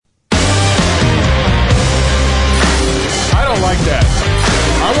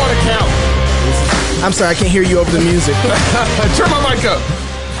I'm sorry, I can't hear you over the music. Turn my mic up.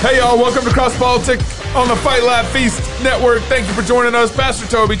 Hey, y'all. Welcome to Cross Politic on the Fight Lab Feast Network. Thank you for joining us. Pastor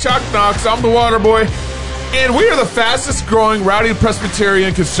Toby, Chalk Knox. I'm the Water Boy. And we are the fastest growing rowdy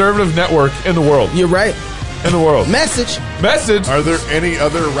Presbyterian conservative network in the world. You're right. In the world. Message. Are there any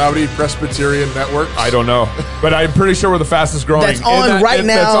other rowdy Presbyterian networks? I don't know. But I'm pretty sure we're the fastest growing. That's on right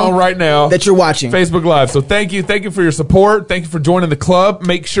now. That's on right now. That you're watching. Facebook Live. So thank you. Thank you for your support. Thank you for joining the club.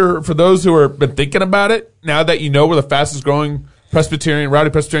 Make sure, for those who have been thinking about it, now that you know we're the fastest growing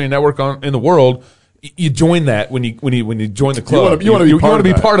rowdy Presbyterian network in the world, you join that when you join the club. You want to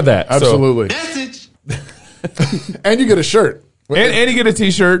be part of that. Absolutely. Message. And you get a shirt. And you get a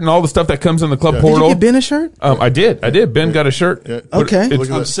T-shirt and all the stuff that comes in the club portal. Did you get Ben a shirt? I did. Ben got a shirt. Yeah. Okay.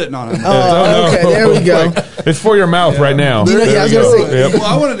 I'm sitting on it. Oh, okay. There we go. It's for your mouth right now. You know, I was going to say. Yep. Well,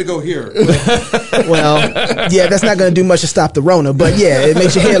 I wanted to go here. Well, yeah, that's not going to do much to stop the Rona, but yeah, it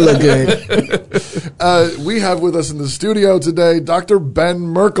makes your hair look good. We have with us in the studio today Dr. Ben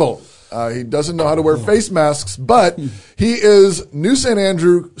Merkle. He doesn't know how to wear face masks, but he is New St.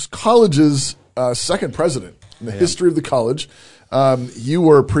 Andrews College's second president in the history of the college. You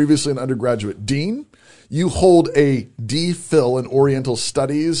were previously an undergraduate dean. You hold a D.Phil in Oriental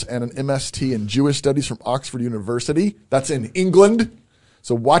Studies and an MST in Jewish Studies from Oxford University. That's in England,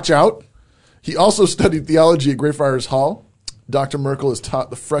 so watch out. He also studied theology at Greyfriars Hall. Dr. Merkle has taught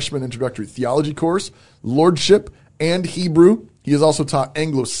the freshman introductory theology course, Lordship, and Hebrew. He has also taught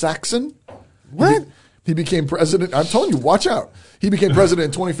Anglo-Saxon. What? He became president. I'm telling you, watch out. He became president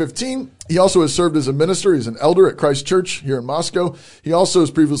in 2015. He also has served as a minister. He's an elder at Christ Church here in Moscow. He also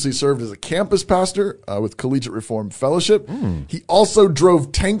has previously served as a campus pastor with Collegiate Reformed Fellowship. He also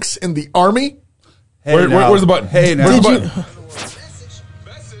drove tanks in the Army. Hey, where's the button? Hey, now. Where's the button?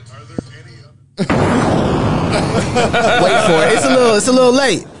 Wait for it. It's a little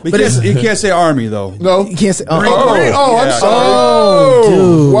late. You can't say Army, though. No. You can't say. I'm Yeah. sorry. Oh,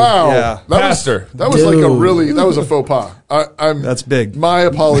 dude. Wow. Yeah. Pastor. That was like that was a faux pas. That's big. My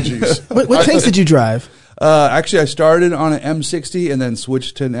apologies. What tanks did you drive? Actually, I started on an M60 and then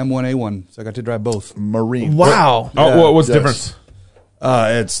switched to an M1A1, so I got to drive both. Marine. Wow. Oh, what's the Yes. difference?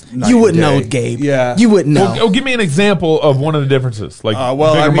 It's night You and wouldn't know, day. Gabe. Yeah. You wouldn't know. Well, give me an example of one of the differences. Like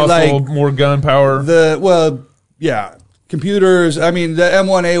well, bigger I mean, muscle, like, more gun power. Computers. I mean, the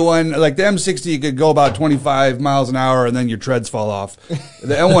M1A1, like the M60, you could go about 25 miles an hour and then your treads fall off.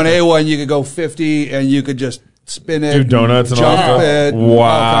 The M1A1, you could go 50 and you could just spin it, Do donuts and all jump stuff. it, Wow.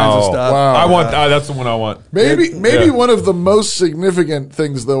 all kinds of stuff. Wow. I want. That's the one I want. Maybe one of the most significant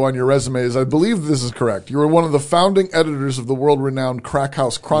things, though, on your resume is, I believe this is correct, you were one of the founding editors of the world-renowned Crack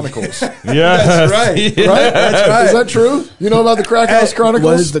House Chronicles. Yeah, That's right. Yeah. Right? That's right. Is that true? You know about the Crack House Chronicles?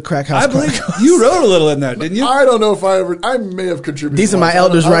 What is the Crack House? I believe you wrote a little in that, didn't you? I don't know if I may have contributed. These are my once.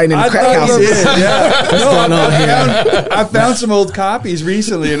 elders writing in the I crack thought house. you did, yeah. What's going on here? I found some old copies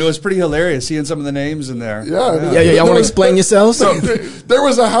recently, and it was pretty hilarious seeing some of the names in there. Yeah. Yeah, y'all want to explain yourselves? So, there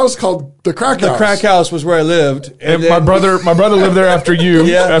was a house called the Crack The House. crack house was where I lived, And then- my brother lived there after you.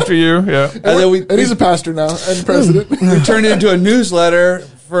 Yeah. After you. Yeah. and then we And he's a pastor now and president. we turned it into a newsletter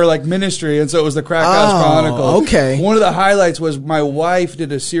for like ministry, and so it was the Crack House Chronicles. okay. One of the highlights was my wife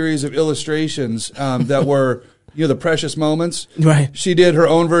did a series of illustrations that were, the precious moments. Right. She did her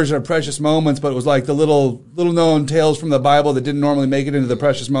own version of precious moments, but it was like the little known tales from the Bible that didn't normally make it into the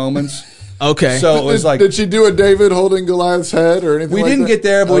precious moments. Okay. So it was like Did she do a David holding Goliath's head or anything we like didn't that? get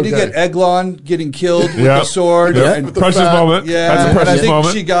there, but we did Okay. get Eglon getting killed with Yeah. the sword. Yeah. And, With the Precious fat- moment. yeah, That's a and I precious think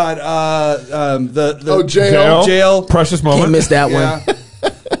moment. she got Jail. jail. Precious moment. Can't miss that one. Yeah.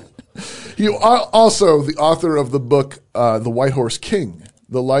 You are also the author of the book, The White Horse King,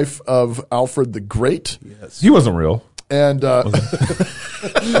 The Life of Alfred the Great. He wasn't real. And, oh,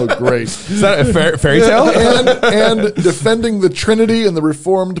 great. Is that a fairy tale? and Defending the Trinity and the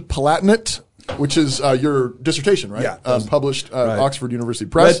Reformed Palatinate, which is your dissertation, right? Yeah. Published at Right. Oxford University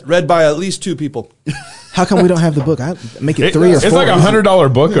Press. Read by at least two people. How come we don't have the book? I make it 3 or 4. It's like $100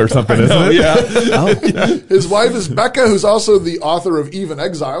 book or something, isn't it? Yeah. Oh, His wife is Becca, who's also the author of Eve in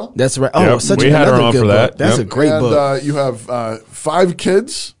Exile. that's right. Oh, Yep, such we had her another on good for that. book. That's Yep. a great and, book. you have 5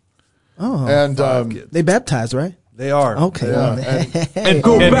 kids. Oh, And they baptized, right? They are. Okay. Yeah, And,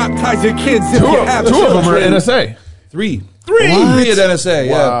 Go and baptize your kids if two you have of them are children. NSA. Three. Three? What? Three at NSA,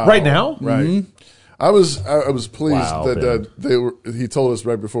 yeah. Wow. Right now? Right. I was pleased Wow, that Ben. they were. He told us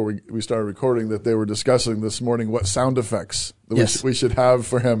right before we started recording that they were discussing this morning what sound effects that Yes. we should have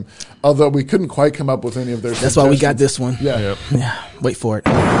for him. Although we couldn't quite come up with any of their. That's why we got this one. Yeah. Yep. Yeah. Wait for it.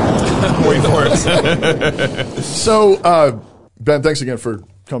 Wait for it. So Ben, thanks again for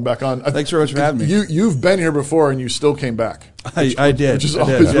come back on. Thanks very much for having me. You've been here before, and you still came back. I did. Which is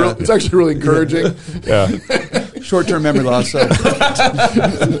always it's actually really encouraging. Yeah. Short-term memory loss. So.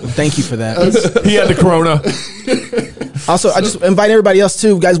 Thank you for that. He had the corona. Also, I just invite everybody else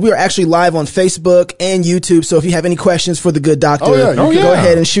too, guys. We are actually live on Facebook and YouTube. So if you have any questions for the good doctor, go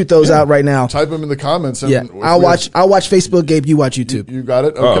ahead and shoot those out right now. Type them in the comments. And I'll watch Facebook. Gabe, you watch YouTube. You got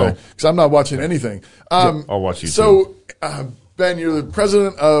it. Okay, because I'm not watching anything. I'll watch YouTube. So, Ben, you're the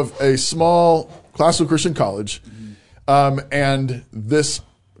president of a small classical Christian college, and this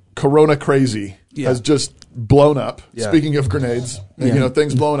Corona crazy has just blown up. Yeah. Speaking of grenades,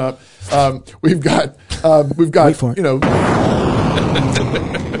 things blowing up. We've got we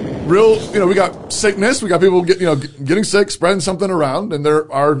got sickness. We got people getting sick, spreading something around, and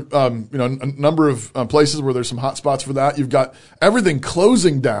there are a number of places where there's some hot spots for that. You've got everything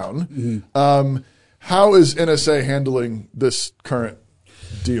closing down. How is NSA handling this current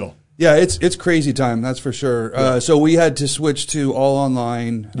deal? Yeah, it's crazy time, that's for sure. So we had to switch to all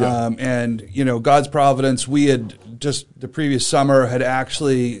online, and God's providence, we had just the previous summer had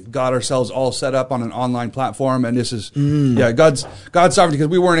actually got ourselves all set up on an online platform, and this is God's sovereignty, because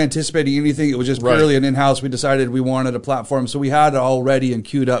we weren't anticipating anything. It was just purely an in-house. We decided we wanted a platform, so we had it all ready and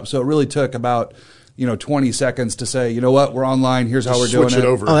queued up. So it really took about 20 seconds to say, you know what, we're online. Here's how we're doing it. Switch it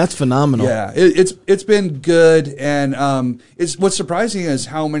over. Oh, that's phenomenal. Yeah, it's been good, and it's what's surprising is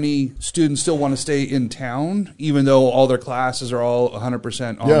how many students still want to stay in town, even though all their classes are all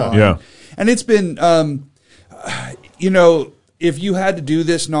 100% online. Yeah. And it's been, if you had to do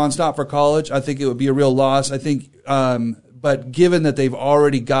this nonstop for college, I think it would be a real loss. I think. But given that they've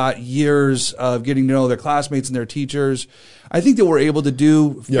already got years of getting to know their classmates and their teachers, I think that we're able to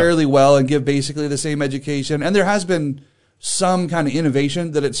do fairly well and give basically the same education. And there has been some kind of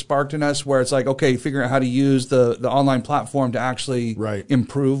innovation that it sparked in us where it's like, okay, figuring out how to use the online platform to actually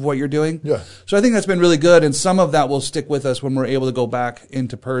improve what you're doing. Yeah. So I think that's been really good. And some of that will stick with us when we're able to go back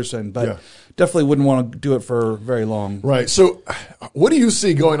into person. But definitely wouldn't want to do it for very long. Right. So what do you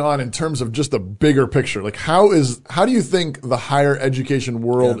see going on in terms of just the bigger picture? Like how do you think the higher education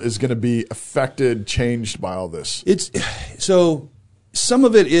world is going to be affected, changed by all this? Some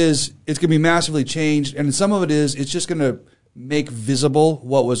of it is it's going to be massively changed, and some of it is it's just going to make visible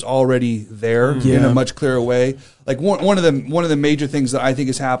what was already there in a much clearer way. Like one of the major things that I think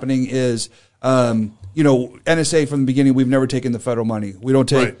is happening is NSA from the beginning, we've never taken the federal money. We don't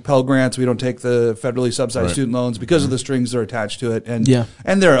take Pell Grants. We don't take the federally subsidized student loans because of the strings that are attached to it. And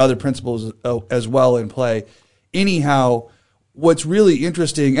there are other principles as well in play. Anyhow, what's really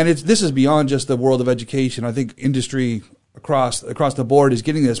interesting, and this is beyond just the world of education. I think industry across the board is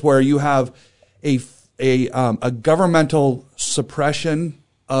getting this, where you have a governmental suppression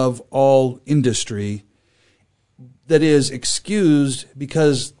of all industry that is excused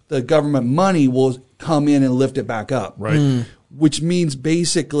because the government money will come in and lift it back up. Right. Which means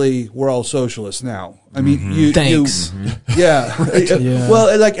basically we're all socialists now. I mean, Thanks.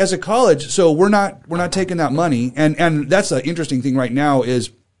 Well, like as a college, so we're not taking that money, and that's the interesting thing right now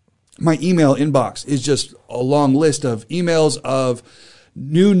is my email inbox is just a long list of emails of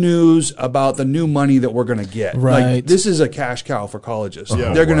new news about the new money that we're going to get. Right. Like, this is a cash cow for colleges.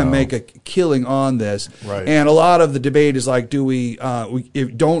 They're going to make a killing on this. Right. And a lot of the debate is like, do we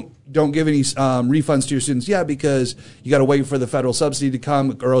don't give any refunds to your students? Yeah, because you got to wait for the federal subsidy to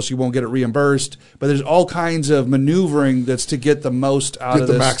come or else you won't get it reimbursed. But there's all kinds of maneuvering that's to get the most out of this.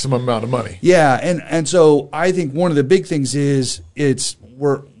 Get the maximum amount of money. Yeah. And so I think one of the big things is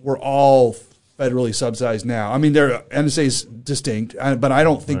we're all federally subsidized now. I mean, NSA is distinct, but I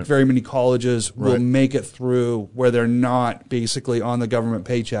don't think very many colleges will make it through where they're not basically on the government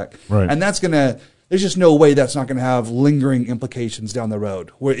paycheck. Right. And there's just no way that's not going to have lingering implications down the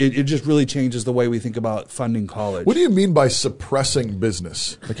road, where it just really changes the way we think about funding college. What do you mean by suppressing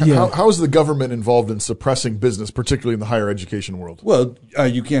business? Like how is the government involved in suppressing business, particularly in the higher education world? Well,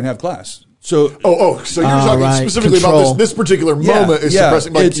 you can't have class. So so you're talking specifically about this particular moment is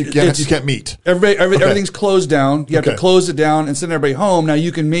suppressing, like you can't meet. Everything's closed down. You have to close it down and send everybody home. Now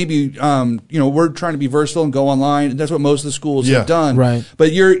you can maybe, we're trying to be versatile and go online, and that's what most of the schools have done. Right.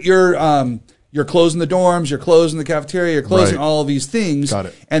 But you're closing the dorms, you're closing the cafeteria, you're closing all of these things. Got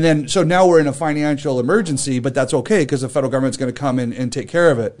it. And then, so now we're in a financial emergency, but that's okay because the federal government's going to come in and take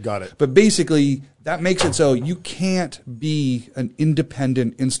care of it. Got it. But basically, that makes it so you can't be an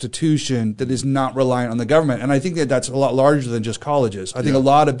independent institution that is not reliant on the government. And I think that's a lot larger than just colleges. I think a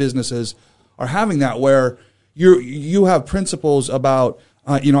lot of businesses are having that where you have principles about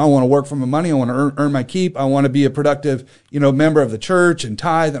I want to work for my money. I want to earn my keep. I want to be a productive, member of the church and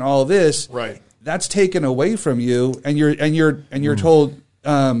tithe and all of this. Right. That's taken away from you, and you're told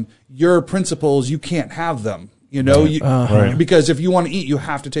your principles, you can't have them. Because if you want to eat, you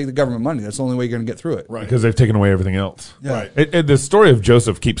have to take the government money. That's the only way you're going to get through it. Right. Because they've taken away everything else. Yeah. Right. The story of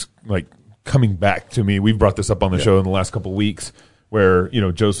Joseph keeps coming back to me. We've brought this up on the show in the last couple of weeks, where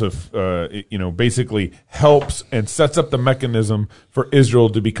Joseph basically helps and sets up the mechanism for Israel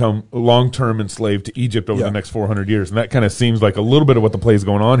to become long-term enslaved to Egypt over the next 400 years, and that kind of seems like a little bit of what the play is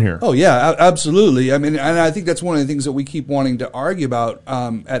going on here. Oh yeah, absolutely. I mean, and I think that's one of the things that we keep wanting to argue about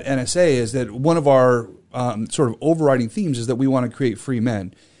at NSA is that one of our sort of overriding themes is that we want to create free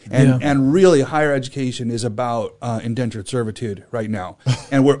men. And really, higher education is about indentured servitude right now,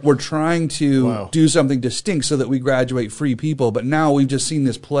 and we're trying to do something distinct so that we graduate free people. But now we've just seen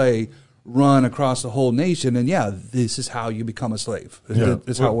this play run across the whole nation, and this is how you become a slave. This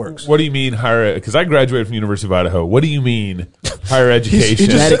is how it works. What do you mean higher? Because I graduated from the University of Idaho. What do you mean higher education? He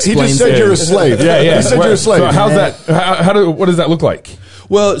just said you're a slave. He said you're a slave. So how's that? What does that look like?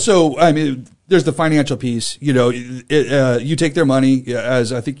 Well, so I mean, there's the financial piece. You take their money,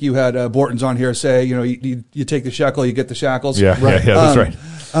 as I think you had Borton's on here say. You take the shekel, you get the shackles. Yeah, that's right.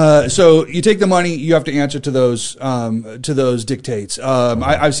 So you take the money, you have to answer to those dictates.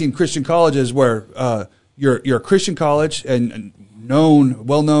 I've seen Christian colleges where you're a Christian college and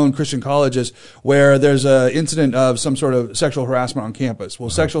well-known Christian colleges where there's an incident of some sort of sexual harassment on campus. Well,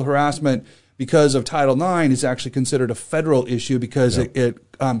 sexual harassment, because of Title IX, is actually considered a federal issue because it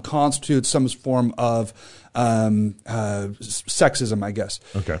constitutes some form of sexism, I guess.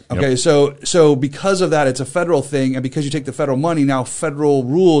 Okay. Okay. So because of that, it's a federal thing, and because you take the federal money, now federal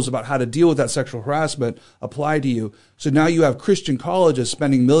rules about how to deal with that sexual harassment apply to you. So now you have Christian colleges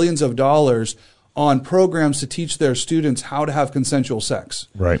spending millions of dollars on programs to teach their students how to have consensual sex.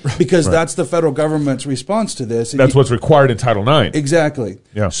 Right. Because that's the federal government's response to this. That's what's required in Title IX. Exactly.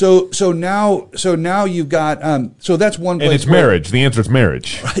 Yeah. So now you've got so that's one place. And it's marriage. The answer is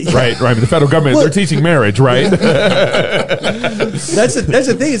marriage. Right. The federal government, they're teaching marriage, right? That's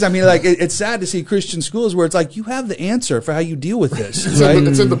the thing is, I mean, like it's sad to see Christian schools where it's like you have the answer for how you deal with this.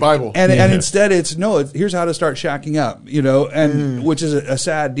 It's in the Bible. And instead it's here's how to start shacking up, and which is a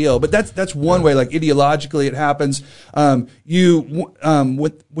sad deal. But that's one way. Like ideologically, it happens. When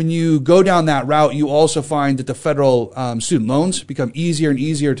you go down that route, you also find that the federal student loans become easier and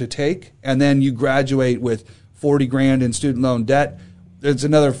easier to take, and then you graduate with $40,000 in student loan debt. It's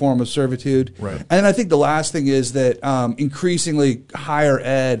another form of servitude. Right. And I think the last thing is that increasingly higher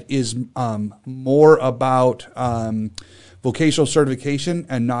ed is more about vocational certification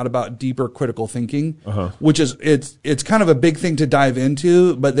and not about deeper critical thinking, which is it's kind of a big thing to dive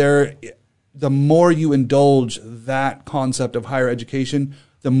into, but the more you indulge that concept of higher education,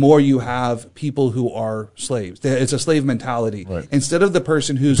 the more you have people who are slaves. It's a slave mentality. Right. Instead of the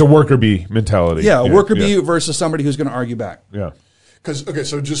person who's... It's a worker bee mentality. Yeah, a worker bee versus somebody who's going to argue back. Yeah.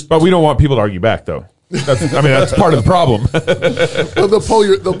 But we don't want people to argue back, though. That's part of the problem. Well,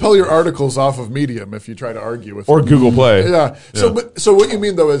 they'll pull your articles off of Medium if you try to argue with or them. Google Play. Yeah. So what you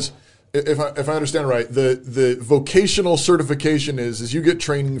mean though is, if I understand right, the vocational certification is you get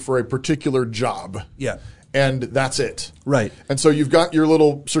training for a particular job. Yeah. And that's it. Right. And so you've got your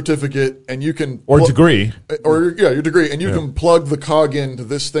little certificate and you can... degree. Your degree. And you can plug the cog into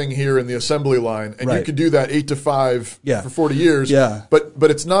this thing here in the assembly line. And you can do that 8 to 5 for 40 years. Yeah.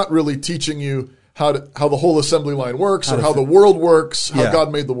 But it's not really teaching you how the whole assembly line works or how the world works, how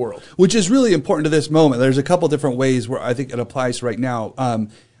God made the world. Which is really important to this moment. There's a couple different ways where I think it applies right now.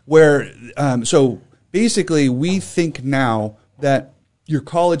 So basically we think now that your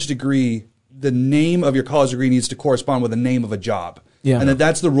college degree... the name of your college degree needs to correspond with the name of a job. Yeah. And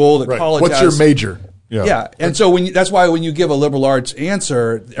that's the role that college has. What's your major? Yeah. And so that's why when you give a liberal arts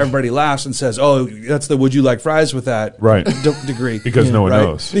answer, everybody laughs and says, oh, that's the would you like fries with that degree. Because no one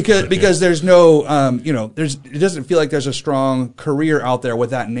knows. Because there's no, it doesn't feel like there's a strong career out there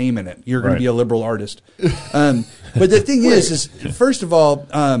with that name in it. You're going to be a liberal artist. But the thing is first of all,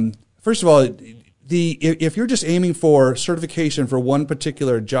 if you're just aiming for certification for one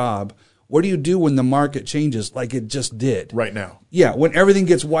particular job, what do you do when the market changes like it just did? Right now. Yeah, when everything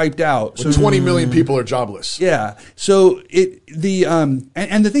gets wiped out. So 20 million people are jobless. Yeah. So and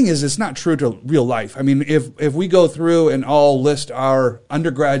the thing is, it's not true to real life. I mean, if we go through and all list our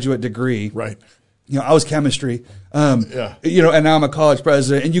undergraduate degree. Right. I was chemistry, and now I'm a college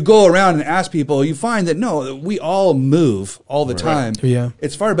president. And you go around and ask people, you find that no, we all move all the time. Yeah.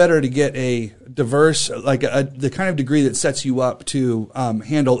 It's far better to get a diverse, like the kind of degree that sets you up to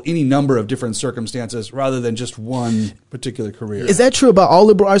handle any number of different circumstances rather than just one particular career. Is that true about all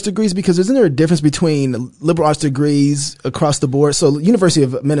liberal arts degrees? Because isn't there a difference between liberal arts degrees across the board? So University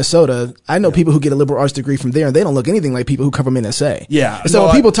of Minnesota, I know people who get a liberal arts degree from there, and they don't look anything like people who come from NSA. Yeah. And so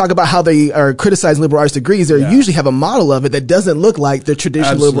when people talk about how they are criticizing liberal arts degrees, they usually have a model of it that doesn't look like the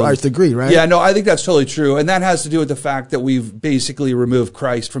traditional liberal arts degree, right? Yeah, no, I think that's totally true. And that has to do with the fact that we've basically removed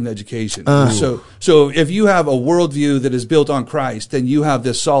Christ from education. So if you have a worldview that is built on Christ, then you have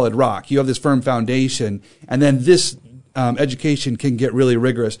this solid rock. You have this firm foundation. And then this education can get really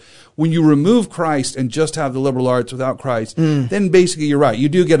rigorous. When you remove Christ and just have the liberal arts without Christ, then basically you're right. You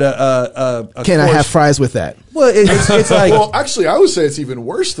do get a Can I have fries with that? Well, it's like... Well, actually, I would say it's even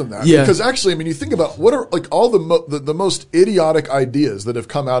worse than that. Yeah. Because actually, I mean, you think about what are like all the most idiotic ideas that have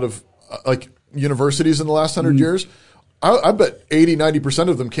come out of like universities in the last 100 years. I bet 80-90%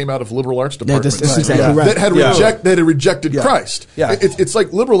 of them came out of liberal arts departments. That's exactly right. That had rejected Christ. Yeah. It's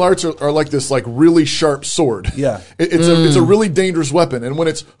like liberal arts are like this like really sharp sword. Yeah. It's a really dangerous weapon, and when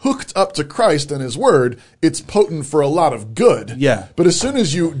it's hooked up to Christ and His Word, it's potent for a lot of good. Yeah. But as soon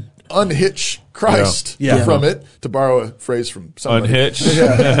as you unhitch Christ from it, to borrow a phrase from somebody, unhitch.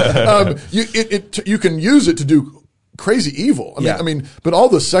 You can use it to do crazy evil. I mean, but all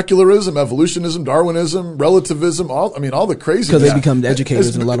the secularism, evolutionism, Darwinism, relativism, all the crazy because they become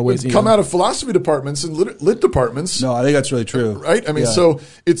educators in a lot of ways. Come out of philosophy departments and lit departments. No, I think that's really true. Right? I mean, so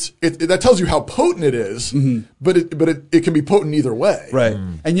that tells you how potent it is, but it can be potent either way. Right.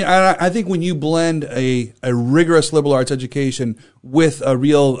 And I think when you blend a rigorous liberal arts education with a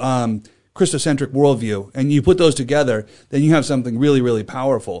real Christocentric worldview, and you put those together, then you have something really, really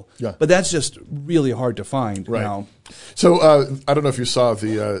powerful. Yeah. But that's just really hard to find now. So I don't know if you saw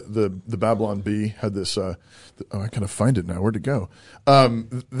the Babylon Bee had this. I kind of find it now. Where'd it go?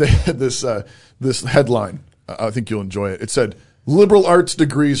 They had this headline. I think you'll enjoy it. It said, "Liberal arts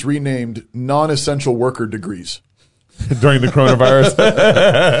degrees renamed non-essential worker degrees." During the coronavirus.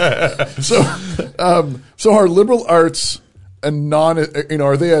 So are liberal arts and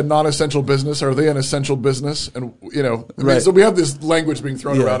are they a non-essential business? Are they an essential business? And so we have this language being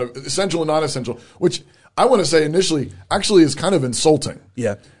thrown around of essential and non-essential, which I want to say initially actually is kind of insulting.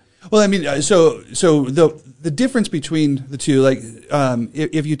 Yeah. Well, I mean, so the difference between the two, like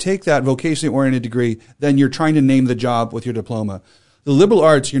if you take that vocationally oriented degree, then you're trying to name the job with your diploma. The liberal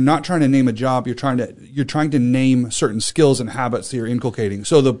arts, you're not trying to name a job. You're trying to name certain skills and habits that you're inculcating.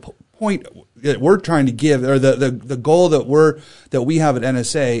 So the point that we're trying to give, or the goal that we have at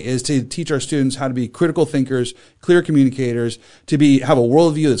NSA, is to teach our students how to be critical thinkers, clear communicators, to have a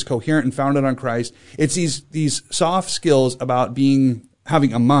worldview that's coherent and founded on Christ. It's these soft skills about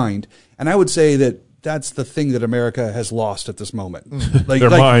having a mind, and I would say that that's the thing that America has lost at this moment. Their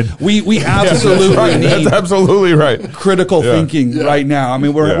mind. We absolutely need. That's absolutely right. Critical thinking right now. I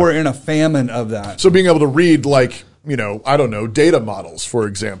mean, we're in a famine of that. So being able to read I don't know, data models, for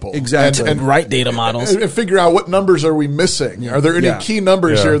example. Exactly. And write data models. And figure out what numbers are we missing. Are there any key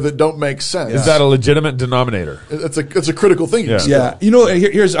numbers here that don't make sense? Is that a legitimate denominator? It's a critical thinking skill. Yeah.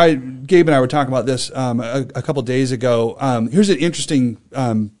 Here's Gabe and I were talking about this a couple days ago. Here's an interesting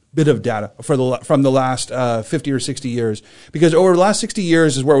bit of data from the last 50 or 60 years, because over the last 60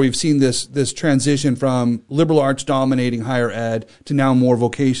 years is where we've seen this transition from liberal arts dominating higher ed to now more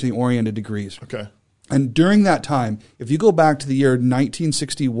vocationally oriented degrees. Okay. And during that time, if you go back to the year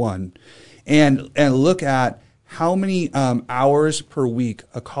 1961 and look at how many hours per week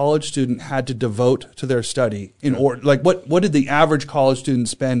a college student had to devote to their study what did the average college student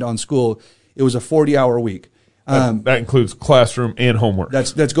spend on school? It was a 40-hour week. That includes classroom and homework.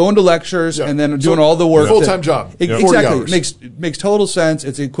 That's going to lectures and then doing all the work. Full-time job. Exactly. It makes total sense.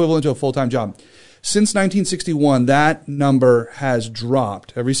 It's equivalent to a full-time job. Since 1961, that number has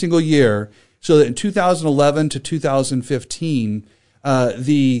dropped every single year, so that in 2011 to 2015,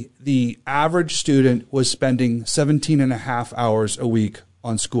 the average student was spending 17 and a half hours a week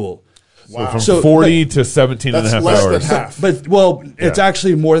on school. Wow. So from 40 to 17 and a half less hours. Than half. But it's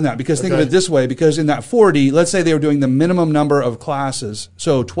actually more than that, because think of it this way, because in that 40, let's say they were doing the minimum number of classes,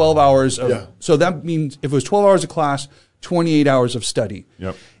 so 12 hours so that means if it was 12 hours of class, 28 hours of study.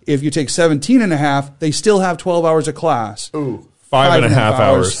 Yep. If you take 17 and a half, they still have 12 hours of class. Ooh. 5.5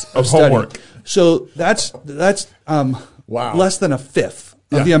 hours of homework. So that's less than a fifth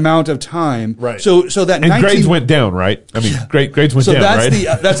of the amount of time. Right. So that grades went down, right? I mean, grades went down, right?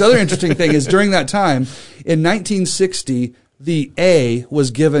 That's the other interesting thing is during that time, in 1960, the A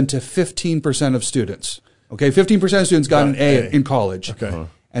was given to 15% of students. Okay, 15% of students got an A in college. Okay.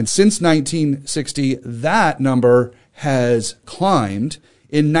 And since 1960, that number has climbed.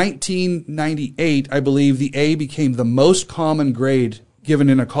 In 1998, I believe the A became the most common grade given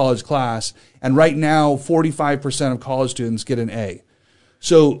in a college class, and right now 45% of college students get an A.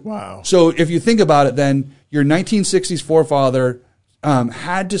 So, wow. So if you think about it, then your 1960s forefather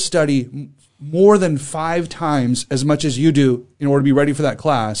had to study more than 5 times as much as you do in order to be ready for that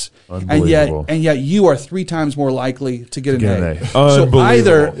class, and yet you are 3 times more likely to get an A. So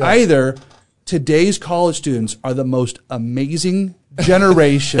either today's college students are the most amazing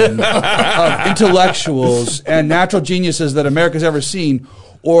generation of intellectuals and natural geniuses that America's ever seen,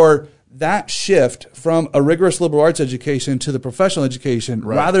 or that shift from a rigorous liberal arts education to the professional education,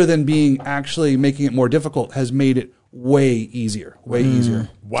 rather than being actually making it more difficult, has made it way easier.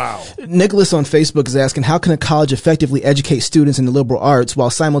 Wow. Nicholas on Facebook is asking, how can a college effectively educate students in the liberal arts while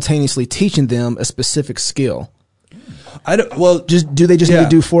simultaneously teaching them a specific skill? Do they just need to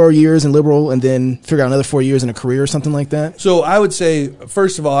do 4 years in liberal and then figure out another 4 years in a career or something like that? So I would say,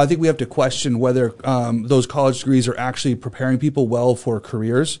 first of all, I think we have to question whether those college degrees are actually preparing people well for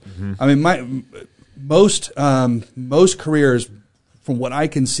careers. Mm-hmm. I mean, most careers, from what I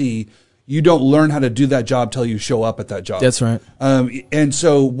can see, you don't learn how to do that job till you show up at that job. That's right. And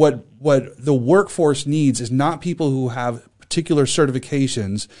so what the workforce needs is not people who have particular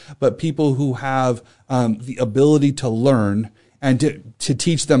certifications, but people who have the ability to learn and to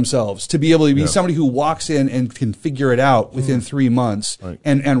teach themselves, to be able to be somebody who walks in and can figure it out within 3 months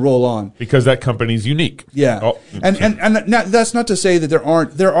and roll on. Because that company's unique. Yeah. Oh. And that's not to say that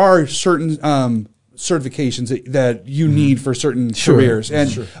there are certain certifications that you need for certain careers.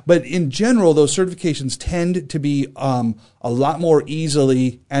 But in general, those certifications tend to be a lot more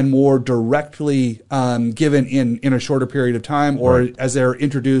easily and more directly given in a shorter period of time, or as they're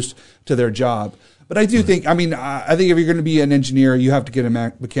introduced to their job. But I do think, I think if you're going to be an engineer, you have to get a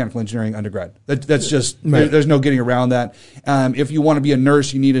mechanical engineering undergrad. That's just, there's no getting around that. If you want to be a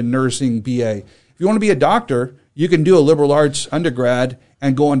nurse, you need a nursing BA. If you want to be a doctor, you can do a liberal arts undergrad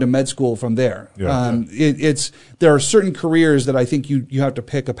and go on to med school from there. There are certain careers that I think you have to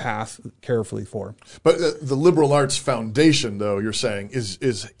pick a path carefully for. But the liberal arts foundation, though, you're saying,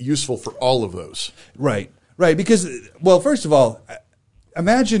 is useful for all of those. Right. Because, well, first of all,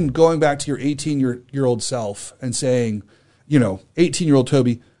 imagine going back to your 18-year-old self and saying, 18-year-old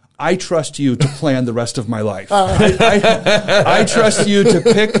Toby, I trust you to plan the rest of my life. I trust you to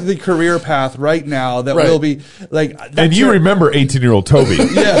pick the career path right now that will be like. And you remember 18-year-old Toby?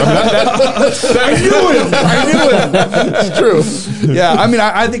 Yeah, I knew him. It's true. Yeah,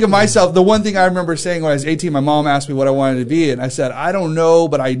 I think of myself. The one thing I remember saying when I was 18, my mom asked me what I wanted to be, and I said, I don't know,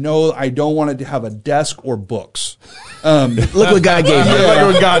 but I know I don't want it to have a desk or books. Look what God gave you.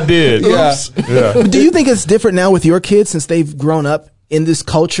 Look what God did. Yeah. Do you think it's different now with your kids since they've grown up in this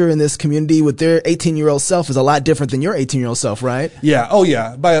culture, in this community, with their 18-year-old self is a lot different than your 18-year-old self, right? Yeah. Oh,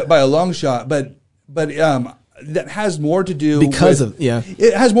 yeah. By a long shot. But that has more to do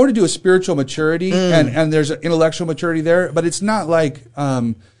it has more to do with spiritual maturity and there's an intellectual maturity there. But it's not like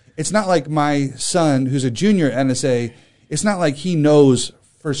my son who's a junior at NSA. It's not like he knows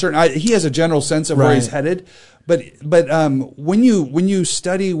for certain. He has a general sense of where he's headed. But when you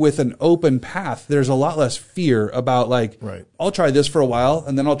study with an open path, there's a lot less fear about I'll try this for a while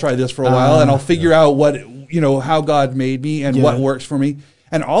and then I'll try this for a while and I'll figure out what how God made me and what works for me.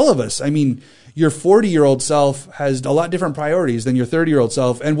 And all of us, your 40-year-old self has a lot different priorities than your 30-year-old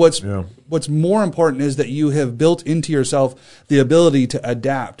self. And what's more important is that you have built into yourself the ability to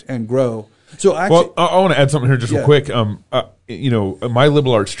adapt and grow. So actually, I want to add something here just real quick. My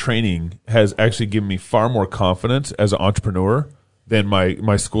liberal arts training has actually given me far more confidence as an entrepreneur than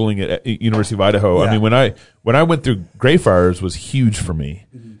my schooling at University of Idaho. Yeah. When I went through Greyfriars was huge for me.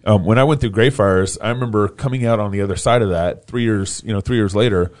 Mm-hmm. When I went through Greyfriars, I remember coming out on the other side of that 3 years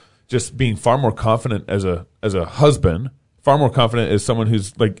later, just being far more confident as a husband, far more confident as someone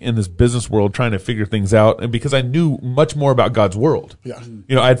who's in this business world trying to figure things out, and because I knew much more about God's world. Yeah.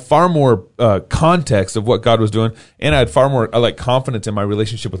 I had far more context of what God was doing, and I had far more confidence in my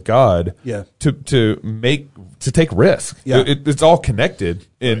relationship with God. Yeah. To take risk. Yeah. It's all connected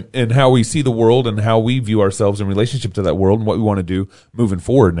in how we see the world and how we view ourselves in relationship to that world and what we want to do moving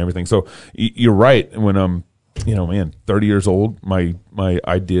forward and everything. So you're right. When 30 years old, my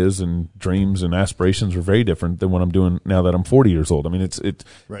ideas and dreams and aspirations were very different than what I'm doing now that I'm 40 years old.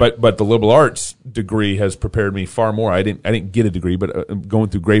 But the liberal arts degree has prepared me far more. I didn't get a degree, but going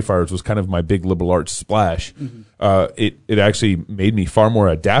through Greyfriars was kind of my big liberal arts splash. Mm-hmm. It actually made me far more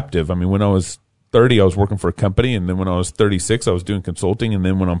adaptive. When I was 30, I was working for a company, and then when I was 36, I was doing consulting, and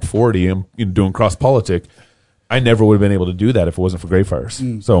then when I'm 40, I'm doing cross politic. I never would have been able to do that if it wasn't for Greyfriars.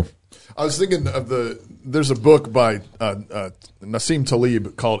 So I was thinking of there's a book by Nassim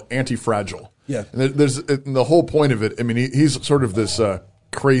Taleb called Anti-Fragile. Yeah. And and the whole point of it, I mean, he's sort of this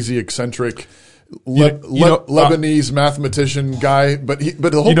crazy, eccentric Lebanese mathematician guy, but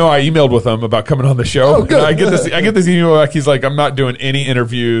the whole I emailed with him about coming on the show. Oh, good. And I get this email like he's like, I'm not doing any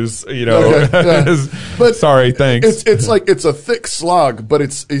interviews. Okay, yeah. But sorry, thanks. It's like it's a thick slog, but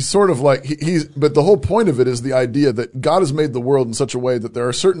he's sort of like But the whole point of it is the idea that God has made the world in such a way that there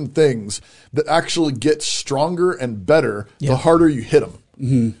are certain things that actually get stronger and better the harder you hit them.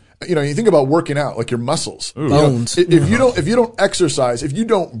 Mm-hmm. You think about working out, like your muscles. Bones. If you don't exercise, if you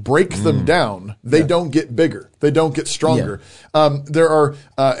don't break them down, they don't get bigger. They don't get stronger. There are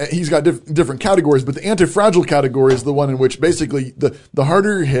he's got different categories, but the anti-fragile category is the one in which basically the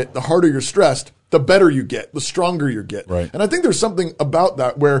harder you hit, the harder you're stressed, the better you get, the stronger you get. Right. And I think there's something about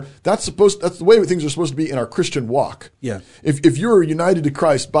that where that's the way things are supposed to be in our Christian walk. Yeah. If you're united to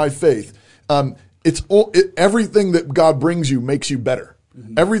Christ by faith, everything that God brings you makes you better.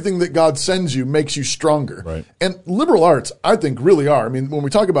 Mm-hmm. Everything that God sends you makes you stronger. Right. And liberal arts, I think, really are. I mean, when we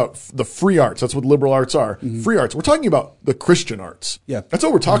talk about the free arts, that's what liberal arts are. Mm-hmm. Free arts. We're talking about the Christian arts. Yeah. That's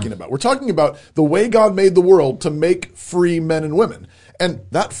what we're talking about. We're talking about the way God made the world to make free men and women. And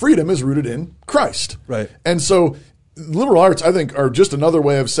that freedom is rooted in Christ. Right. And so liberal arts, I think, are just another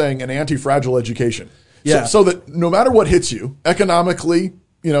way of saying an anti-fragile education. Yeah. So that no matter what hits you, economically,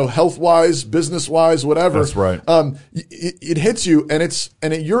 health-wise, business-wise, whatever. That's right. It hits you,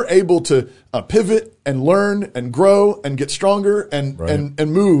 and you're able to pivot and learn and grow and get stronger and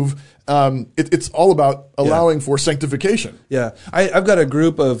move. It's all about allowing for sanctification. Yeah, I've got a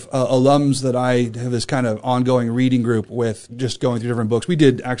group of alums that I have this kind of ongoing reading group with, just going through different books. We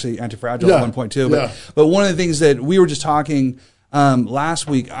did actually Anti-Fragile at one point too. But one of the things that we were just talking last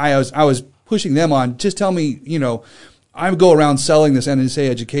week, I was pushing them on. Just tell me, I go around selling this NSA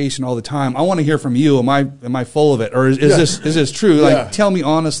education all the time. I want to hear from you. Am I full of it, or is this true? Like, tell me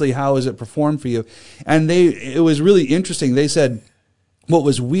honestly, how has it performed for you? And it was really interesting. They said what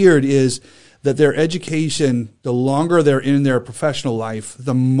was weird is that their education, the longer they're in their professional life,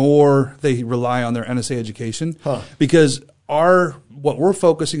 the more they rely on their NSA education, because what we're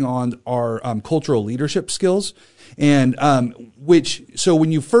focusing on are cultural leadership skills. And so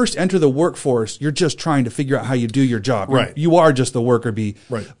when you first enter the workforce, you're just trying to figure out how you do your job. Right. You are just the worker bee.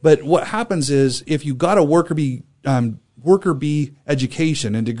 Right. But what happens is if you got a worker bee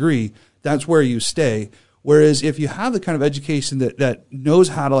education and degree, that's where you stay. Whereas if you have the kind of education that knows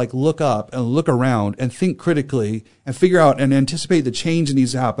how to look up and look around and think critically and figure out and anticipate the change that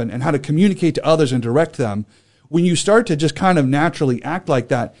needs to happen and how to communicate to others and direct them, when you start to just kind of naturally act like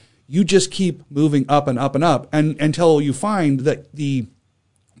that, you just keep moving up and up and up until you find that the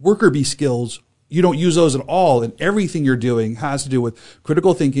worker bee skills, you don't use those at all, and everything you're doing has to do with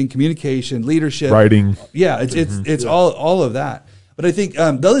critical thinking, communication, leadership, writing. Yeah, it's all of that. But I think the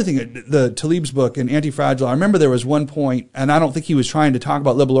other thing, the Taleb's book in Anti-Fragile, I remember there was one point, and I don't think he was trying to talk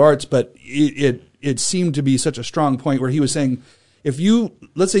about liberal arts, but it seemed to be such a strong point where he was saying,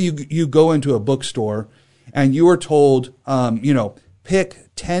 let's say you go into a bookstore and you are told, pick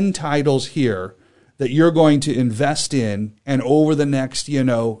 10 titles here that you're going to invest in, and over the next,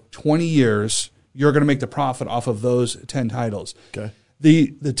 20 years, you're going to make the profit off of those 10 titles. Okay.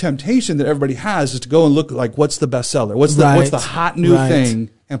 The temptation that everybody has is to go and look like, what's the bestseller? What's the hot new thing,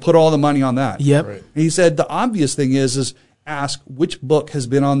 and put all the money on that. Yep. Right. And he said the obvious thing is ask which book has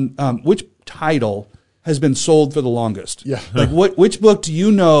been on, which title has been sold for the longest. Yeah. Like which book do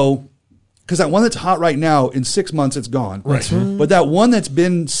you know? Because that one that's hot right now, in 6 months, it's gone. Right. But that one that's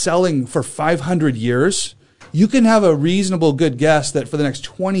been selling for 500 years, you can have a reasonable good guess that for the next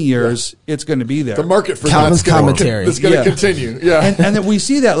 20 years, it's going to be there. The market for Calvin's that's commentary. It's going to continue. Yeah. And then we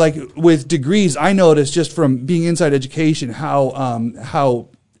see that with degrees. I noticed just from being inside education how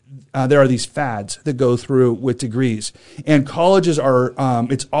there are these fads that go through with degrees, and colleges are.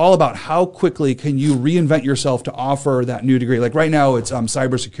 It's all about how quickly can you reinvent yourself to offer that new degree. Like right now, it's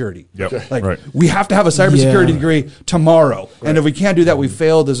cybersecurity. Yep. We have to have a cybersecurity degree tomorrow, and if we can't do that, we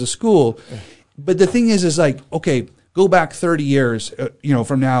failed as a school. But the thing is okay, go back 30 years,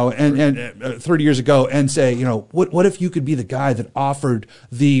 from now, and 30 years ago, and say, what if you could be the guy that offered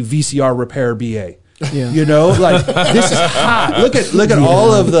the VCR repair BA? Yeah. This is hot. Look at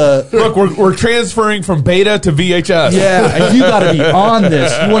all of the. Look, we're transferring from beta to VHS. Yeah, and you got to be on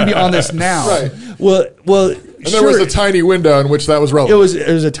this. You want to be on this now. Right. Well. And there was a tiny window in which that was relevant.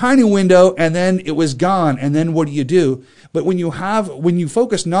 It was a tiny window, and then it was gone. And then what do you do? But when you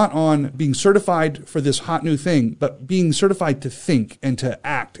focus not on being certified for this hot new thing, but being certified to think and to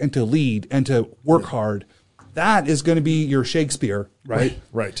act and to lead and to work hard, that is going to be your Shakespeare, right?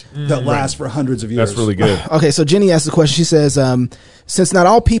 Right. That lasts for hundreds of years. That's really good. Okay, so Jenny asked the question. She says, since not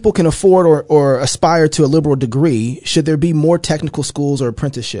all people can afford or aspire to a liberal degree, should there be more technical schools or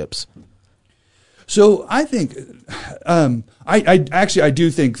apprenticeships? So I think, I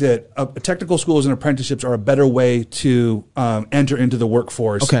do think that technical schools and apprenticeships are a better way to enter into the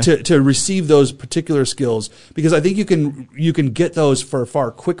workforce, to receive those particular skills, because I think you can get those for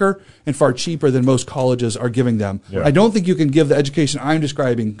far quicker and far cheaper than most colleges are giving them. Yeah. I don't think you can give the education I'm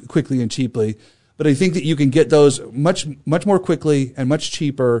describing quickly and cheaply, but I think that you can get those much more quickly and much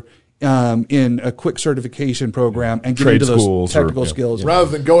cheaper in a quick certification program and get into those technical skills.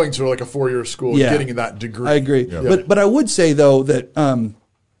 Rather than going to like a 4-year school and getting that degree. I agree. Yeah. But I would say, though, that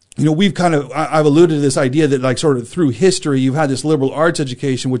we've I've alluded to this idea that like sort of through history, you've had this liberal arts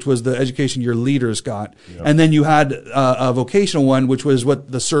education, which was the education your leaders got. Yeah. And then you had a vocational one, which was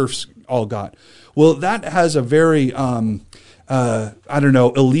what the serfs all got. Well, that has a very,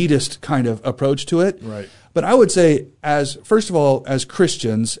 elitist kind of approach to it. Right. But I would say, first of all, as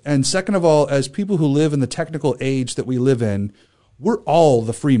Christians, and second of all, as people who live in the technical age that we live in, we're all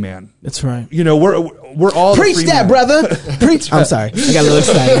the free man. That's right. We're all preach the free that, man. Brother. Preach. I'm sorry, I got a little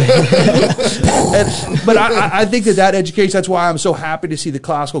excited. But I think that education. That's why I'm so happy to see the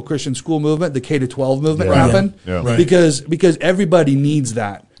classical Christian school movement, the K-12 movement happen, because everybody needs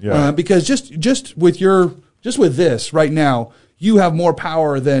that. Yeah. Because just with this right now, you have more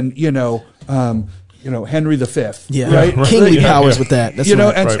power than Henry V. Yeah. Right? Kingly powers with that. That's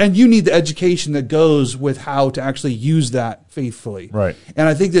and you need the education that goes with how to actually use that faithfully. Right. And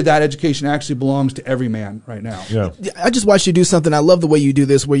I think that education actually belongs to every man right now. Yeah. I just watched you do something. I love the way you do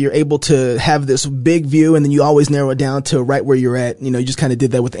this, where you're able to have this big view and then you always narrow it down to right where you're at. You just kind of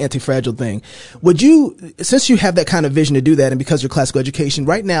did that with the anti-fragile thing. Would you, since you have that kind of vision to do that and because you're classical education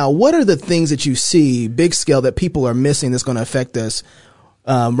right now, what are the things that you see big scale that people are missing that's going to affect us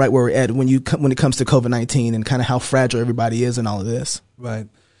right where we're at when it comes to COVID-19 and kind of how fragile everybody is and all of this? Right.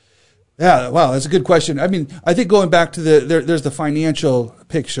 Yeah. Wow. That's a good question. I mean, I think going back to there's the financial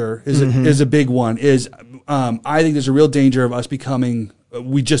picture is a big one. I think there's a real danger of us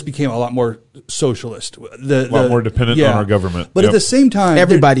we just became a lot more socialist. A lot more dependent on our government. But at the same time,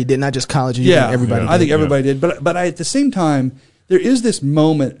 everybody did, not just college. Everybody. I think everybody did. But at the same time, there is this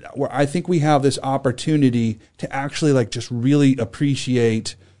moment where I think we have this opportunity to actually just really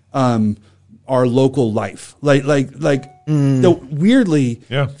appreciate our local life. Weirdly,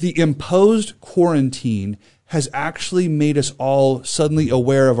 the imposed quarantine has actually made us all suddenly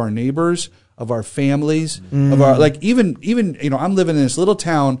aware of our neighbors, of our families, of our even I'm living in this little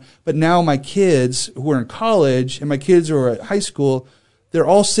town, but now my kids who are in college and my kids who are at high school, they're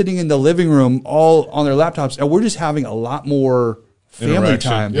all sitting in the living room, all on their laptops, and we're just having a lot more family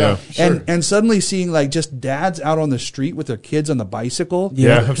time. Yeah, sure. And suddenly seeing just dads out on the street with their kids on the bicycle.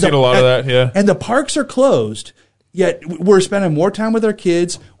 Yeah, I've seen a lot of that, yeah. And the parks are closed, yet we're spending more time with our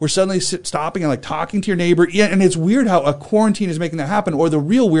kids. We're suddenly stopping and talking to your neighbor. Yeah, and it's weird how a quarantine is making that happen. Or the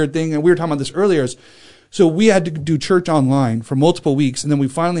real weird thing, and we were talking about this earlier, is so we had to do church online for multiple weeks, and then we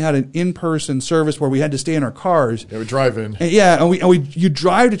finally had an in-person service where we had to stay in our cars. Yeah, we drive in. And you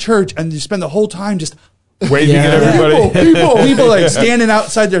drive to church, and you spend the whole time just waving at everybody. People standing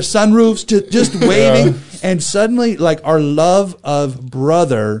outside their sunroofs, just waving, and suddenly our love of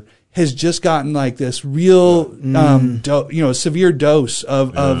brother has just gotten this real severe dose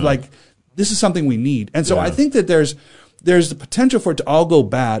of this is something we need. And so I think that there's the potential for it to all go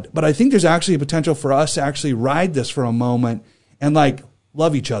bad, but I think there's actually a potential for us to actually ride this for a moment and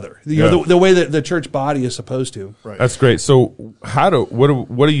love each other. The way that the church body is supposed to. Right. That's great. So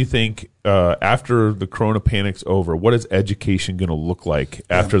what do you think after the corona panic's over, what is education going to look like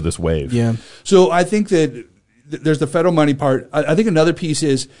after this wave? Yeah. So I think that there's the federal money part. I think another piece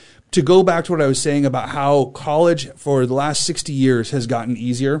is to go back to what I was saying about how college for the last 60 years has gotten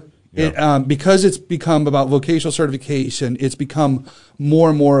easier. Yeah. Because it's become about vocational certification, it's become more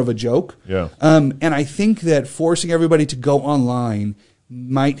and more of a joke. Yeah. And I think that forcing everybody to go online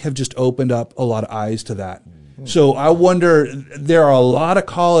might have just opened up a lot of eyes to that. Mm-hmm. So I wonder, there are a lot of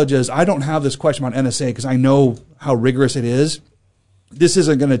colleges, I don't have this question about NSA because I know how rigorous it is. This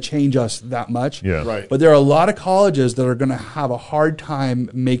isn't going to change us that much. Yeah. Right. But there are a lot of colleges that are going to have a hard time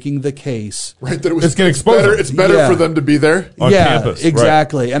making the case. Right. That it's going to expose them. It's better for them to be there on campus.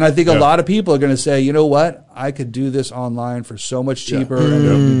 Exactly. Right. And I think a lot of people are going to say, you know what? I could do this online for so much cheaper and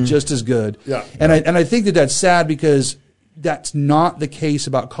it'll be just as good. Yeah. And I think that that's sad because that's not the case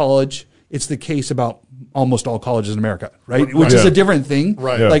about college it's the case about almost all colleges in America, right? Which is a different thing.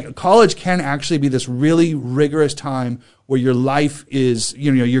 Right. Yeah. Like college can actually be this really rigorous time where your life is,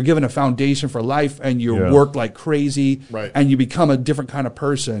 you're given a foundation for life and you work like crazy and you become a different kind of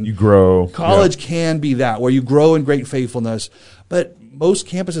person. You grow. College can be that, where you grow in great faithfulness. But most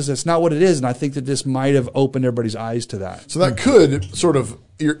campuses, that's not what it is. And I think that this might have opened everybody's eyes to that. So that could sort of,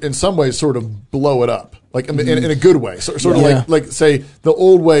 in some ways, sort of blow it up, like in a good way. Sort of like say the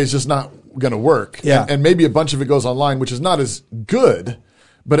old way is just not going to work. Yeah. And maybe a bunch of it goes online, which is not as good,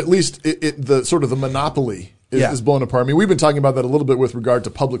 but at least the sort of the monopoly is blown apart. I mean, we've been talking about that a little bit with regard to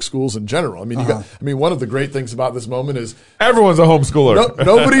public schools in general. I mean, one of the great things about this moment is everyone's a homeschooler.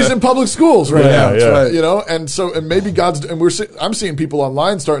 Nobody's in public schools right now. Yeah. Right. And maybe I'm seeing people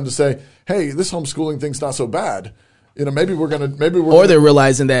online starting to say, hey, this homeschooling thing's not so bad. Or they're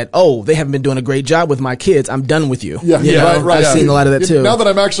realizing that, they haven't been doing a great job with my kids. I'm done with you. Right. I've seen a lot of that too. Now that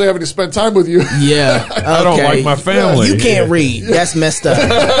I'm actually having to spend time with you. Yeah. I don't like my family. You can't read. That's messed up.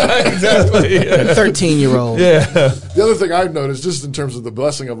 Exactly. 13-year-old. Yeah. The other thing I've noticed, just in terms of the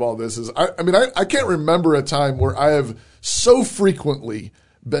blessing of all this, is I can't remember a time where I have so frequently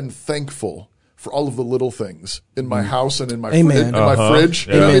been thankful for all of the little things in my house and in my fridge.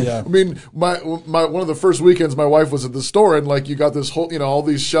 Yeah. I mean, my one of the first weekends, my wife was at the store, and you got this whole, all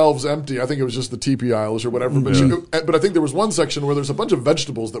these shelves empty. I think it was just the TP aisles or whatever. But I think there was one section where there's a bunch of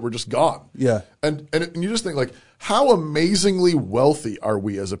vegetables that were just gone. Yeah, and you just think how amazingly wealthy are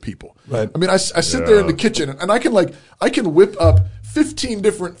we as a people? Right. I mean, I sit there in the kitchen and I can whip up 15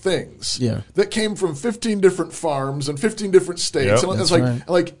 different things that came from 15 different farms and 15 different states. Yep. And it's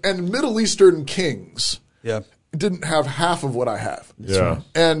and Middle Eastern kings didn't have half of what I have. Yeah.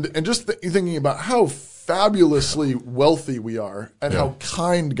 And just thinking about how fabulously wealthy we are and how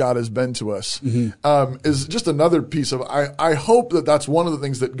kind God has been to us is just another piece of, I hope that that's one of the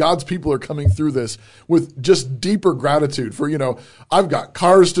things that God's people are coming through this with just deeper gratitude for, I've got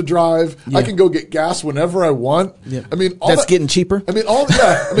cars to drive. I can go get gas whenever I want. Yeah. I mean, that's getting cheaper. I mean,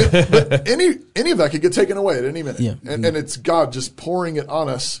 but any of that could get taken away at any minute. Yeah. And it's God just pouring it on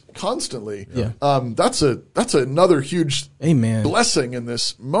us constantly. Yeah. That's another huge blessing in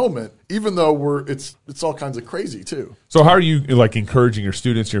this moment, even though it's all kinds of crazy too. So how are you encouraging your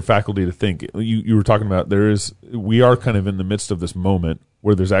students, your faculty to think? You were talking about we are kind of in the midst of this moment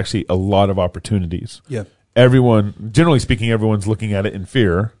where there's actually a lot of opportunities. Yeah. Generally speaking, everyone's looking at it in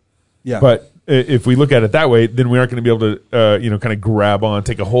fear. Yeah. But if we look at it that way, then we aren't going to be able to, kind of grab on,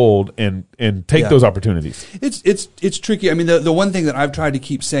 take a hold, and take those opportunities. It's tricky. I mean, the one thing that I've tried to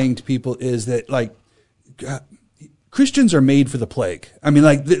keep saying to people is that Christians are made for the plague. I mean,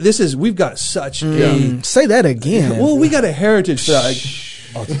 we've got such a... Say that again. Well, we got a heritage for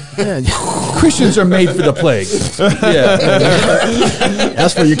Christians are made for the plague.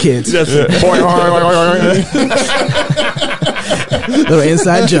 That's for your kids. Little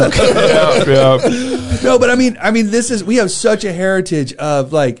inside joke. No, but I mean, we have such a heritage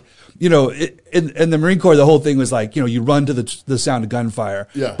of in the Marine Corps, the whole thing was you run to the sound of gunfire.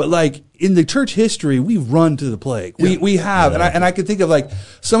 Yeah. But in the church history, we've run to the plague. Yeah. We have, and I can think of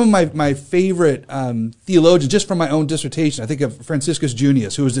some of my favorite theologians just from my own dissertation. I think of Franciscus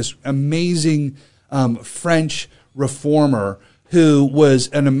Junius, who was this amazing French reformer who was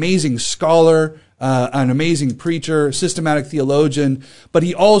an amazing scholar, an amazing preacher, systematic theologian, but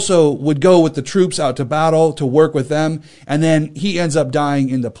he also would go with the troops out to battle to work with them, and then he ends up dying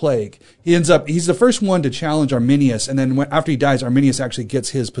in the plague. He's the first one to challenge Arminius, and then after he dies, Arminius actually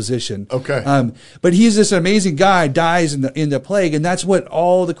gets his position. Okay. But he's this amazing guy, dies in the plague, and that's what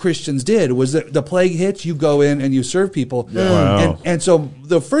all the Christians did, was that the plague hits, you go in and you serve people. Yeah. Wow. And so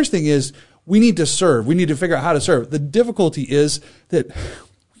the first thing is, we need to serve. We need to figure out how to serve. The difficulty is that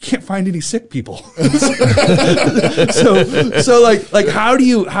can't find any sick people. so how do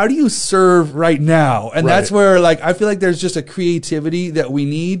you serve right now? And that's where I feel like there's just a creativity that we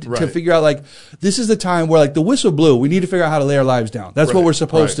need to figure out this is the time where the whistle blew. We need to figure out how to lay our lives down. That's what we're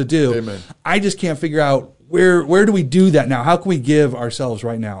supposed to do. Amen. I just can't figure out where do we do that now? How can we give ourselves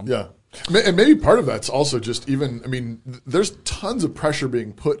right now? Yeah. And maybe part of that's also just there's tons of pressure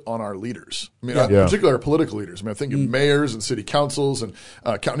being put on our leaders. Particularly our political leaders. I think of mayors and city councils and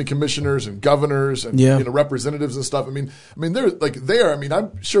county commissioners and governors and representatives and stuff.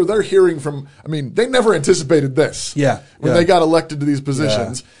 I'm sure they're hearing from. They never anticipated this. When they got elected to these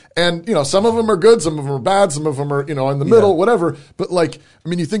positions. Yeah. And some of them are good, some of them are bad, some of them are in the middle, whatever. But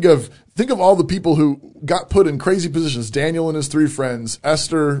you think of all the people who got put in crazy positions: Daniel and his 3 friends,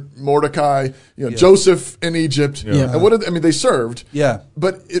 Esther, Mordecai, Joseph in Egypt. Yeah. And they served. Yeah.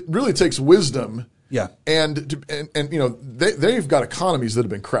 But it really takes wisdom. Yeah. And they've got economies that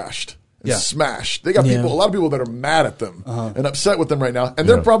have been crashed. and smash. They got a lot of people that are mad at them and upset with them right now. And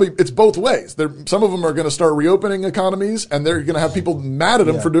they're probably, it's both ways. Some of them are going to start reopening economies, and they're going to have people mad at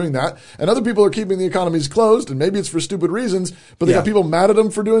them for doing that. And other people are keeping the economies closed, and maybe it's for stupid reasons, but they got people mad at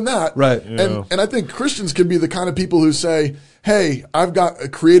them for doing that. Right. Yeah. And I think Christians can be the kind of people who say, hey, I've got a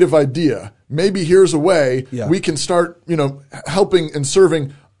creative idea. Maybe here's a way we can start, helping and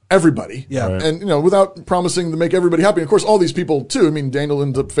serving everybody. Yeah. Right. And, without promising to make everybody happy. And of course, all these people too. I mean, Daniel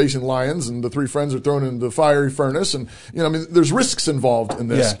ends up facing lions, and the three friends are thrown into the fiery furnace. And, there's risks involved in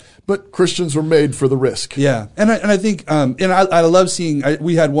this. Yeah. But Christians were made for the risk. Yeah. And I think, I love seeing,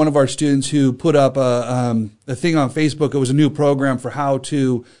 we had one of our students who put up a thing on Facebook. It was a new program for how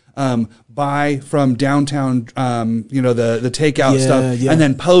to buy from downtown, the takeout stuff, and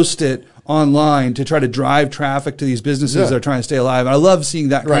then post it online to try to drive traffic to these businesses that are trying to stay alive. And I love seeing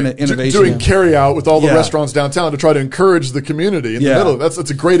that kind of innovation. Doing carry out with all the restaurants downtown to try to encourage the community in the middle. That's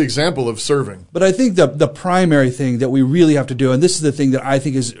a great example of serving. But I think the primary thing that we really have to do, and this is the thing that I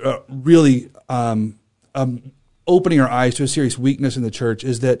think is really opening our eyes to a serious weakness in the church,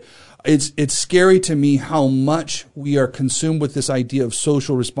 is that it's scary to me how much we are consumed with this idea of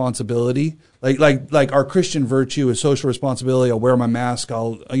social responsibility. Like our Christian virtue is social responsibility. I'll wear my mask.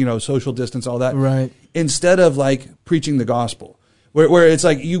 I'll, social distance, all that. Right. Instead of preaching the gospel, where it's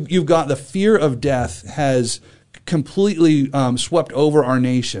you've got the fear of death has completely swept over our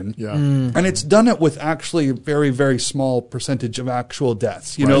nation. Yeah. And it's done it with actually a very, very small percentage of actual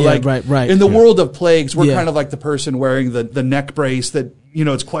deaths. Right. In the world of plagues, we're kind of like the person wearing the neck brace that,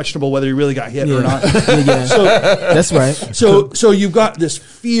 it's questionable whether he really got hit or not. So, that's right. So you've got this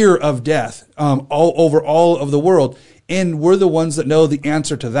fear of death all over all of the world, and we're the ones that know the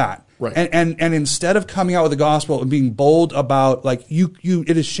answer to that. Right. And instead of coming out with the gospel and being bold about it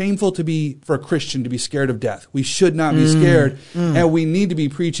is shameful for a Christian to be scared of death. We should not be scared, and we need to be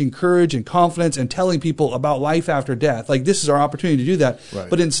preaching courage and confidence and telling people about life after death. This is our opportunity to do that. Right.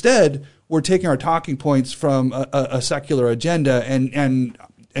 But instead, we're taking our talking points from a secular agenda and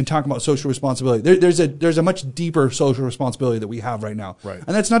talking about social responsibility. There's a much deeper social responsibility that we have right now. Right.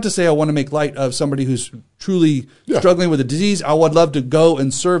 And that's not to say I want to make light of somebody who's truly struggling with a disease. I would love to go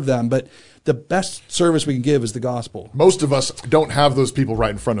and serve them, but the best service we can give is the gospel. Most of us don't have those people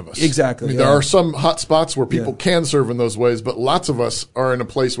right in front of us. Exactly. There are some hot spots where people can serve in those ways, but lots of us are in a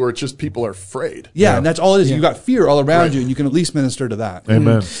place where it's just people are afraid. Yeah, and that's all it is. You've got fear all around you, and you can at least minister to that.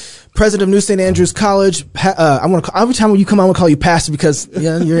 Amen. President of New St. Andrews College. Every time you come on, I'm going to call you pastor because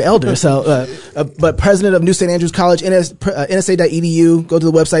you're an elder. So, but president of New St. Andrews College, nsa.edu. Go to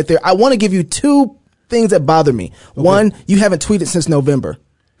the website there. I want to give you two things that bother me. Okay. One, you haven't tweeted since November.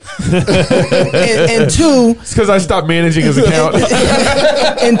 and two, it's because I stopped managing his account.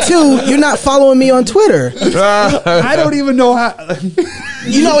 And two, you're not following me on Twitter. I don't even know how.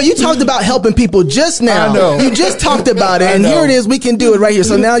 You talked about helping people just now. I know. You just talked about it, and here it is. We can do it right here.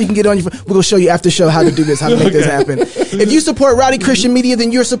 So now you can get on your. We're gonna show you after the show how to do this, how to make this happen. If you support Rowdy Christian Media,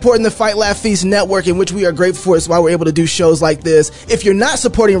 then you're supporting the Fight Laugh Feast Network, in which we are grateful for. It's why we're able to do shows like this. If you're not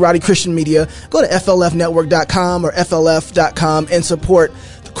supporting Rowdy Christian Media, go to flfnetwork.com or flf.com and support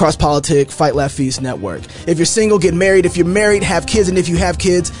Cross Politic Fight Laugh Feast Network. If you're single, get married. If you're married, have kids. And if you have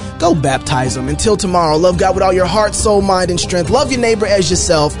kids, go baptize them. Until tomorrow, love God with all your heart, soul, mind, and strength. Love your neighbor as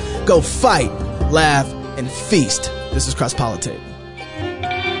yourself. Go fight, laugh, and feast. This is Cross Politic.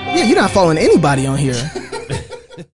 Yeah, you're not following anybody on here.